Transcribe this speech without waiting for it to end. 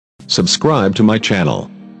subscribe to my channel,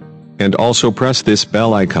 and also press this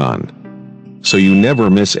bell icon so you never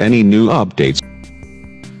miss any new updates.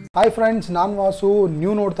 Hi friends, ನಾನು ವಾಸು.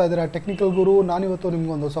 ನೀವು ನೋಡ್ತಾ ಇದ್ದೀರಾ technical ಗುರು. ನಾನಿವತ್ತು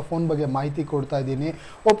ನಿಮಗೆ ಒಂದು ಹೊಸ ಫೋನ್ ಬಗ್ಗೆ ಮಾಹಿತಿ ಕೊಡ್ತಾ ಇದ್ದೀನಿ.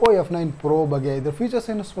 OPPO F9 Pro ಬಗ್ಗೆ. ಇದರ ಫೀಚರ್ಸ್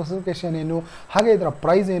ಏನು, ಸ್ಪೆಸಿಫಿಕೇಶನ್ ಏನು, ಹಾಗೆ ಇದರ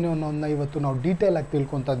ಪ್ರೈಸ್ ಏನು ಅನ್ನೋದನ್ನ ಇವತ್ತು ನಾವು ಡೀಟೇಲ್ ಆಗಿ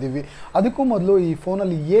ತಿಳ್ಕೊತಾ ಇದ್ದೀವಿ. ಅದಕ್ಕೂ ಮೊದಲು ಈ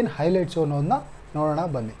ಫೋನಲ್ಲಿ ಏನು ಹೈಲೈಟ್ಸ್ ಅನ್ನೋದನ್ನ ನೋಡೋಣ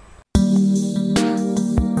ಬನ್ನಿ.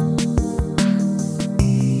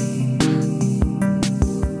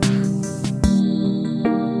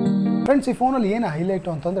 ಫ್ರೆಂಡ್ಸ್, ಈ ಫೋನಲ್ಲಿ ಏನು ಹೈಲೈಟು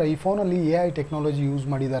ಅಂತಂದರೆ, ಈ ಫೋನಲ್ಲಿ AI ಟೆಕ್ನಾಲಜಿ ಯೂಸ್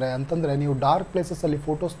ಮಾಡಿದ್ದಾರೆ. ಅಂತಂದರೆ ನೀವು ಡಾರ್ಕ್ ಪ್ಲೇಸಸಲ್ಲಿ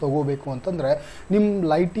ಫೋಟೋಸ್ ತೊಗೋಬೇಕು ಅಂತಂದರೆ ನಿಮ್ಮ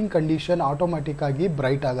ಲೈಟಿಂಗ್ ಕಂಡೀಷನ್ ಆಟೋಮ್ಯಾಟಿಕ್ಕಾಗಿ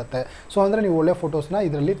ಬ್ರೈಟ್ ಆಗುತ್ತೆ. ಸೊ ಅಂದರೆ ನೀವು ಒಳ್ಳೆ ಫೋಟೋಸ್ನ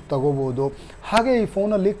ಇದರಲ್ಲಿ ತೊಗೋಬೋದು. ಹಾಗೆ ಈ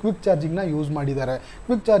ಫೋನಲ್ಲಿ ಕ್ವಿಕ್ ಚಾರ್ಜಿಂಗ್ನ ಯೂಸ್ ಮಾಡಿದ್ದಾರೆ.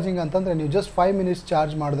 ಕ್ವಿಕ್ ಚಾರ್ಜಿಂಗ್ ಅಂತಂದರೆ ನೀವು ಜಸ್ಟ್ 5 ಮಿನಿಟ್ಸ್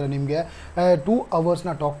ಚಾರ್ಜ್ ಮಾಡಿದ್ರೆ ನಿಮಗೆ 2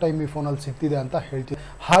 ಅವರ್ಸ್ನ ಟಾಕ್ ಟೈಮ್ ಈ ಫೋನಲ್ಲಿ ಸಿಗ್ತಿದೆ ಅಂತ ಹೇಳ್ತೀವಿ.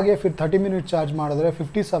 ಹಾಗೆ 30 ಮಿನಿಟ್ ಚಾರ್ಜ್ ಮಾಡಿದ್ರೆ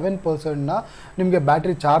 57%ನ ನಿಮಗೆ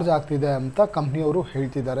ಬ್ಯಾಟ್ರಿ ಚಾರ್ಜ್ ಆಗ್ತಿದೆ ಅಂತ ಕಂಪ್ನಿಯವರು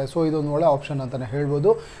ಹೇಳ್ತಿದ್ದಾರೆ. ಸೊ ಇದೊಂದು ಒಳ್ಳೆ ಆಪ್ಷನ್ ಅಂತಲೇ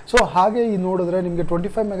ಹೇಳ್ಬೋದು. ಸೊ ಹಾಗೆ ಈ ನೋಡಿದ್ರೆ ನಿಮಗೆ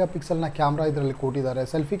 25 ಮೆಗಾ ಪಿಕ್ಸೆಲ್ನ ಕ್ಯಾಮ್ರಾ ಇದರಲ್ಲಿ ಕೊಟ್ಟಿದ್ದಾರೆ.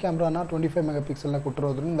 ಸೆಲ್ಫಿ ಕ್ಯಾಮ್ರಾನ 25 ಮೆಗಾ ಪಿಕ್ಸೆಲ್ನ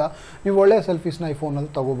ಕೊಟ್ಟಿರೋದ್ರಿಂದ ನೀವು ಒಳ್ಳೆ ಸೆಲ್ಫೀಸ್ನ ಈ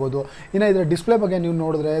ಫೋನಲ್ಲಿ ತೊಗೋಬೋದು. ಇನ್ನು ಇದರ ಡಿಸ್ಪ್ಲೇ ಬಗ್ಗೆ ನೀವು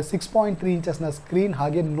ನೋಡಿದ್ರೆ 6.3 ಇಂಚಸ್ನ ಸ್ಕ್ರೀನ್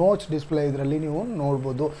ಹಾಗೆ ನೋಚ್ ಡಿಸ್ಪ್ಲೇ ಇದರಲ್ಲಿ ನೀವು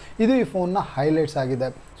ನೋಡ್ಬೋದು. ಇದು ಈ ಫೋನ್ನ ಹೈಲೈಟ್ಸ್ ಆಗಿದೆ.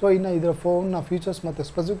 ಸೊ ಇನ್ನು ಇದರ ಫೋನ್ನ ಫೀಚರ್ಸ್ ಮತ್ತು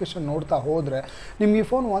ಸ್ಪೆಸಿಫಿಕೇಶನ್ ನೋಡ್ತಾ ಹೋದರೆ ನಿಮಗೆ ಈ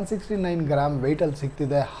ಫೋನ್ 169 ಗ್ರಾಮ್ ವೆಯ್ಟಲ್ಲಿ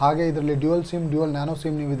ಸಿಗ್ತಿದೆ. ಹಾಗೆ ಇದರಲ್ಲಿ dual sim, dual nano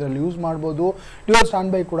sim ನೀವು ಇದರಲ್ಲಿ ಯೂಸ್ ಮಾಡ್ಬೋದು. ಡ್ಯುಯಲ್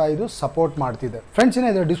ಸ್ಟ್ಯಾಂಡ್ ಬೈ ಕೂಡ ಇದು ಸಪೋರ್ಟ್ ಮಾಡ್ತಿದೆ. ಫ್ರೆಂಡ್ಸ್,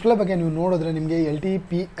 ಇನ್ನು ಇದರ ಡಿಸ್ಪ್ಲೇ ಬಗ್ಗೆ ನೀವು ನೋಡಿದ್ರೆ ನಿಮಗೆ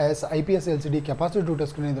LTPS IPS LCD capacitive touch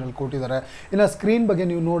screen ಇದರಲ್ಲಿ ಕೊಟ್ಟಿದ್ದಾರೆ. ಇನ್ನು ಸ್ಕ್ರೀನ್ ಬಗ್ಗೆ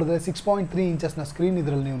ನೀವು ನೋಡಿದ್ರೆ 6.3 ಇಂಚಸ್ನ ಸ್ಕ್ರೀನ್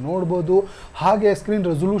ಇದರಲ್ಲಿ ನೀವು ನೋಡ್ಬೋದು. ಹಾಗೆ ಸ್ಕ್ರೀನ್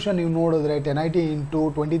ರೆಸೊಲ್ಯೂಷನ್ ನೀವು ನೋಡಿದ್ರೆ 1080 ×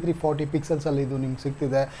 2340 ಪಿಕ್ಸೆಲ್ಸಲ್ಲಿ ಇದು ನಿಮ್ಗೆ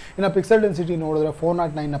ಸಿಗ್ತಿದೆ. ಇನ್ನು ಪಿಕ್ಸೆಲ್ ಡೆನ್ಸಿಟಿ ನೋಡಿದ್ರೆ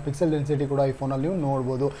 409ನ ಪಿಕ್ಸೆಲ್ ಡೆನ್ಸಿಟಿ ಕೂಡ ಈ ಫೋನಲ್ಲಿ ನೀವು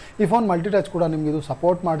ನೋಡ್ಬೋದು. ಈ ಫೋನ್ ಮಲ್ಟಿ ಟಚ್ ಕೂಡ ನಿಮಗೆ ಇದು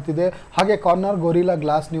ಸಪೋರ್ಟ್ ಮಾಡ್ತಿದೆ. ಹಾಗೆ ಕಾರ್ನರ್ ಗೊರಿಲ್ಲಾ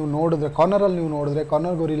ಗ್ಲಾಸ್ ನೀವು ನೋಡಿದ್ರೆ,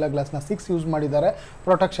 ಕಾರ್ನರ್ ಗೊರಿಲ್ಲಾ ಗ್ಲಾಸ್ನ 6 ಯೂಸ್ ಮಾಡಿದ್ದಾರೆ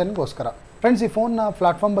ಪ್ರೊಟೆಕ್ಷನ್ಗೋಸ್ಕರ. ಫ್ರೆಂಡ್ಸ್, ಈ ಫೋನ್ನ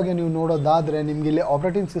ಪ್ಲಾಟ್ಫಾರ್ಮ್ ಬಗ್ಗೆ ನೀವು ನೋಡೋದಾದರೆ ನಿಮಗೆ ಇಲ್ಲಿ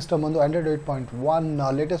ಆಪರೇಟಿಂಗ್ ಸಿಸ್ಟಮ್ ಒಂದು Android 8.1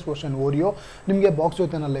 ಲೇಟೆಸ್ಟ್ ವರ್ಷನ್ ಓರಿಯೋ ನಿಮಗೆ ಬಾಕ್ಸ್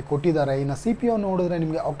ಜೊತೆನಲ್ಲೇ ಕೊಟ್ಟಿದ್ದಾರೆ. ಇನ್ನು CPU ನೋಡಿದ್ರೆ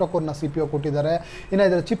ನಿಮಗೆ ಆಕ್ಟಾಕೋರ್ನ CPU ಕೊಟ್ಟಿದ್ದಾರೆ. ಇನ್ನು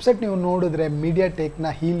ಇದರ ಚಿಪ್ಸೆಟ್ ನೀವು ನೋಡಿದ್ರೆ ಮೀಡಿಯಾಟೆಕ್ನ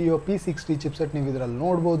ಹೀಲಿಯೋ P60 ಚಿಪ್ಸೆಟ್ ನೀವು ಇದರಲ್ಲಿ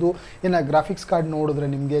ನೋಡ್ಬೋದು. ಇನ್ನು ಗ್ರಾಫಿಕ್ಸ್ ಕಾರ್ಡ್ ನೋಡಿದ್ರೆ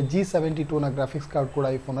ನಿಮಗೆ G72ನ ಗ್ರಾಫಿಕ್ಸ್ ಕಾರ್ಡ್ ಕೂಡ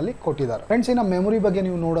ಈ ಫೋನಲ್ಲಿ ಕೊಟ್ಟಿದ್ದಾರೆ. ಫ್ರೆಂಡ್ಸ್, ಇನ್ನು ಮೆಮೊರಿ ಬಗ್ಗೆ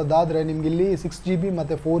ನೀವು ನೋಡೋದಾದರೆ ನಿಮಗೆ ಇಲ್ಲಿ 6GB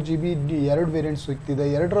ಮತ್ತು 4GB ಎರಡು ವೇರಿಯಂಟ್ಸ್ ಸಿಗ್ತಿದೆ.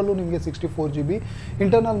 ಎರಡರಲ್ಲೂ ನಿಮಗೆ 64GB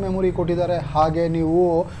ಇಂಟರ್ನಲ್ ಮೆಮೊರಿ ಕೊಟ್ಟಿದ್ದಾರೆ. ಹಾಗೆ ನೀವು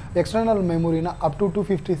ಎಕ್ಸ್ಟರ್ನಲ್ ಮೆಮೊರಿನ ಅಪ್ ಟು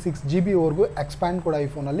 256GB ವರೆಗೂ ಎಕ್ಸ್ಪ್ಯಾಂಡ್ ಕೂಡ ಈ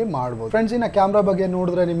ಫೋನಲ್ಲಿ ಮಾಡ್ಬೋದು. ಫ್ರೆಂಡ್ಸ್, ಇನ್ನು ಕ್ಯಾಮ್ರಾ ಬಗ್ಗೆ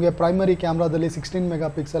ನೋಡಿದ್ರೆ ನಿಮಗೆ primary ಕ್ಯಾಮ್ರಾದಲ್ಲಿ 16 mega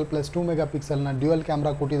pixel plus 2 mega ಪಿಕ್ಸೆಲ್ನ dual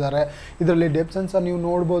camera ಕೊಟ್ಟಿದ್ದಾರೆ. ಇದರಲ್ಲಿ ಡೆಪ್ತ್ ಸೆನ್ಸರ್ ನೀವು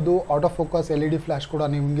ನೋಡ್ಬೋದು. ಆಟೋ ಫೋಕಸ್ LED ಫ್ಲಾಶ್ ಕೂಡ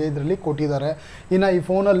ನಿಮಗೆ ಇದರಲ್ಲಿ ಕೊಟ್ಟಿದ್ದಾರೆ. ಇನ್ನು ಈ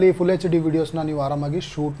ಫೋನಲ್ಲಿ ಫುಲ್ HD ವಿಡಿಯೋಸ್ನ ನೀವು ಆರಾಮಾಗಿ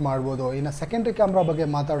ಶೂಟ್ ಮಾಡ್ಬೋದು. ಇನ್ನು ಸೆಕೆಂಡ್ರಿ ಕ್ಯಾಮ್ರಾ ಬಗ್ಗೆ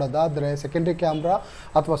ಮಾತಾಡೋದಾದರೆ, ಸೆಕೆಂಡ್ರಿ ಕ್ಯಾಮ್ರಾ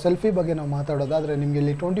ಅಥವಾ ಸೆಲ್ಫಿ ಬಗ್ಗೆ ನಾವು ಮಾತಾಡೋದಾದರೆ ನಿಮಗೆ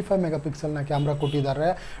ಇಲ್ಲಿ 25 ಮೆಗಾ ಪಿಕ್ಸೆಲ್ನ ಕ್ಯಾಮ್ರಾ ಕೊಟ್ಟಿದ್ದಾರೆ.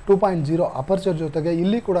 2.0 ಅಪರ್ಚರ್ ಜೊತೆಗೆ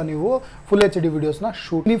ಇಲ್ಲಿ ಕೂಡ ನೀವು ಫುಲ್ HD ವಿಡಿಯೋಸ್ನ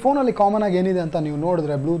ಶೂಟ್. ಈ ಫೋನಲ್ಲಿ ಕಾಮನ್ ಆಗಿ ಏನಿದೆ ಅಂತ ನೀವು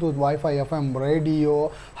ನೋಡಿದ್ರೆ ಬ್ಲೂಟೂತ್, ವೈಫೈ, FM ರೇಡಿಯೋ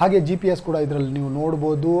ಹಾಗೆ GPS ಕೂಡ ಇದರಲ್ಲಿ ನೀವು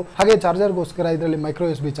ನೋಡ್ಬೋದು. ಹಾಗೆ ಚಾರ್ಜರ್ಗೋಸ್ಕರ ಇದರಲ್ಲಿ ಮೈಕ್ರೋ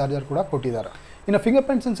USB ಚಾರ್ಜರ್ ಕೂಡ ಕೊಟ್ಟಿದ್ದಾರೆ. ಇನ್ನು ಫಿಂಗರ್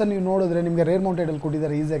ಪ್ರಿಂಟ್ ಸೆನ್ಸರ್ ನೀವು ನೋಡಿದ್ರೆ ನಿಮಗೆ ರೇರ್ ಮೌಂಟೆಡಲ್ಲಿ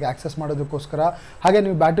ಕೊಟ್ಟಿದ್ದಾರೆ ಈಸಿಯಾಗಿ ಆಕ್ಸೆಸ್ ಮಾಡೋದಕ್ಕೋಸ್ಕರ. ಹಾಗೆ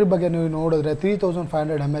ನೀವು ಬ್ಯಾಟ್ರಿ ಬಗ್ಗೆ ನೀವು ನೋಡಿದ್ರೆ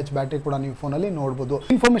 3500 mAh ಬ್ಯಾಟ್ರಿ ಕೂಡ ನೀವು ಫೋನಲ್ಲಿ ನೋಡ್ಬೋದು.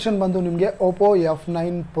 ಇನ್ಫಾರ್ಮೇಷನ್ ಬಂದು ನಿಮಗೆ OPPO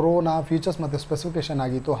F9 Proನ ಫೀಚರ್ಸ್ ಮತ್ತು ಸ್ಪೆಸಿಫಿಕೇಶನ್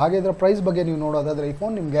ಆಗಿತ್ತು. ಹಾಗೆ ಇದರ ಪ್ರೈಸ್ ಬಗ್ಗೆ ನೀವು ನೋಡೋದಾದರೆ ಈ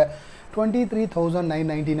ಫೋನ್ ನಿಮಗೆ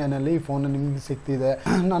 23,999 ಈ ಫೋನ್ ನಿಮಗೆ ಸಿಗ್ತಿದೆ.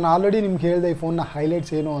 ನಾನು ಆಲ್ರೆಡಿ ನಿಮ್ಗೆ ಹೇಳಿದೆ ಈ ಫೋನ್ನ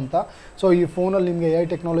ಹೈಲೈಟ್ಸ್ ಏನು ಅಂತ. ಸೊ ಈ ಫೋನಲ್ಲಿ ನಿಮಗೆ AI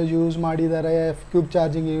ಟೆಕ್ನಾಲಜಿ ಯೂಸ್ ಮಾಡಿದ್ದಾರೆ, ಕ್ಯೂಬ್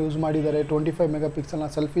ಚಾರ್ಜಿಂಗ್ ಯೂಸ್ ಮಾಡಿದ್ದಾರೆ, 25 ಮೆಗಾ ಪಿಕ್ಸೆಲ್ನ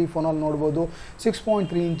ಸೆಲ್ಫಿ ಫೋನಲ್ಲಿ ನೋಡ್ಬೋದು,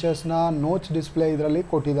 6.3 ಇಂಚಸ್ನ ನೋಚ್ ಡಿಸ್ಪ್ಲೇ ಇದರಲ್ಲಿ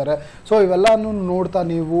ಕೊಟ್ಟಿದ್ದಾರೆ. ಸೊ ಇವೆಲ್ಲನೂ ನೋಡ್ತಾ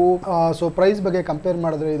ನೀವು ಸೊ ಪ್ರೈಸ್ ಬಗ್ಗೆ ಕಂಪೇರ್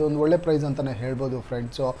ಮಾಡಿದ್ರೆ ಇದೊಂದು ಒಳ್ಳೆ ಪ್ರೈಸ್ ಅಂತಲೇ ಹೇಳ್ಬೋದು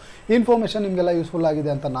ಫ್ರೆಂಡ್ಸ್. ಸೊ ಇನ್ಫಾರ್ಮೇಷನ್ ನಿಮಗೆಲ್ಲ ಯೂಸ್ಫುಲ್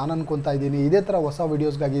ಆಗಿದೆ ಅಂತ ನಾನು ಅನ್ಕೊತಾ ಇದ್ದೀನಿ. ಇದೇ ಥರ ಹೊಸ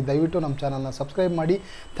ವೀಡಿಯೋಸ್ಗಾಗಿ ದಯವಿಟ್ಟು ನಮ್ಮ ಚಾನಲ್ನ ಸಬ್ಸ್ಕ್ರೈಬ್ ಮಾಡಿ.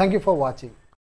 Thank you for watching.